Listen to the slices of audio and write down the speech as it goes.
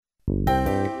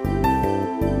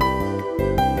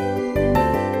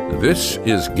This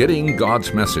is Getting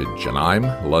God's Message, and I'm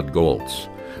Lud Goltz.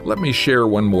 Let me share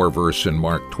one more verse in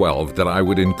Mark 12 that I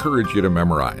would encourage you to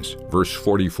memorize. Verse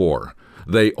 44.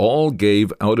 They all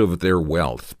gave out of their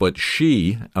wealth, but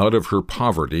she, out of her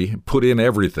poverty, put in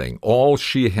everything, all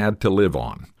she had to live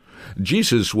on.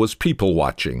 Jesus was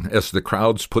people-watching as the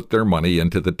crowds put their money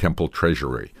into the temple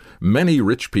treasury. Many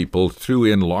rich people threw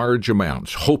in large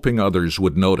amounts, hoping others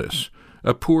would notice.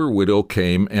 A poor widow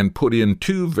came and put in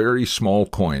 2 very small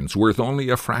coins, worth only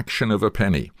a fraction of a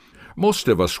penny. Most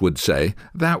of us would say,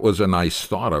 that was a nice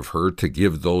thought of her to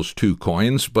give those 2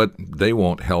 coins, but they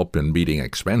won't help in meeting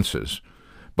expenses.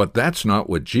 But that's not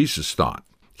what Jesus thought.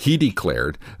 He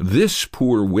declared, this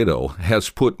poor widow has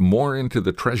put more into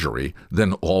the treasury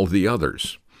than all the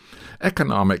others.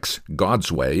 Economics,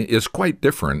 God's way, is quite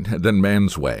different than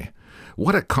man's way.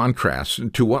 What a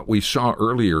contrast to what we saw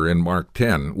earlier in Mark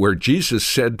 10, where Jesus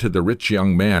said to the rich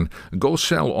young man, "Go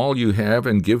sell all you have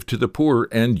and give to the poor,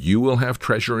 and you will have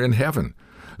treasure in heaven.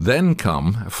 Then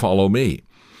come, follow me."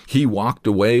 He walked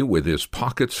away with his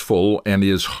pockets full and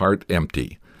his heart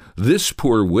empty. This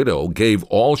poor widow gave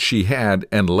all she had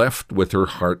and left with her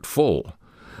heart full.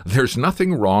 There's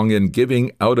nothing wrong in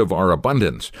giving out of our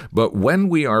abundance, but when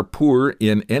we are poor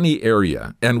in any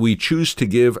area and we choose to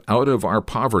give out of our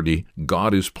poverty,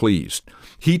 God is pleased.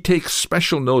 He takes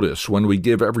special notice when we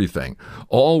give everything,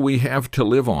 all we have to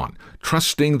live on,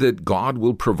 trusting that God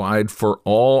will provide for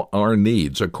all our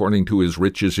needs according to his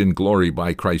riches in glory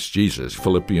by Christ Jesus,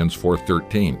 Philippians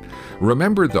 4:13.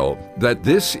 Remember, though, that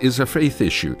this is a faith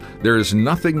issue. There is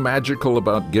nothing magical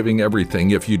about giving everything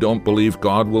if you don't believe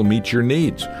God will meet your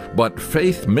needs. But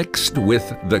faith mixed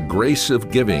with the grace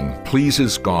of giving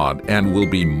pleases God and will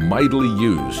be mightily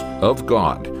used of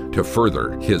God to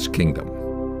further his kingdom.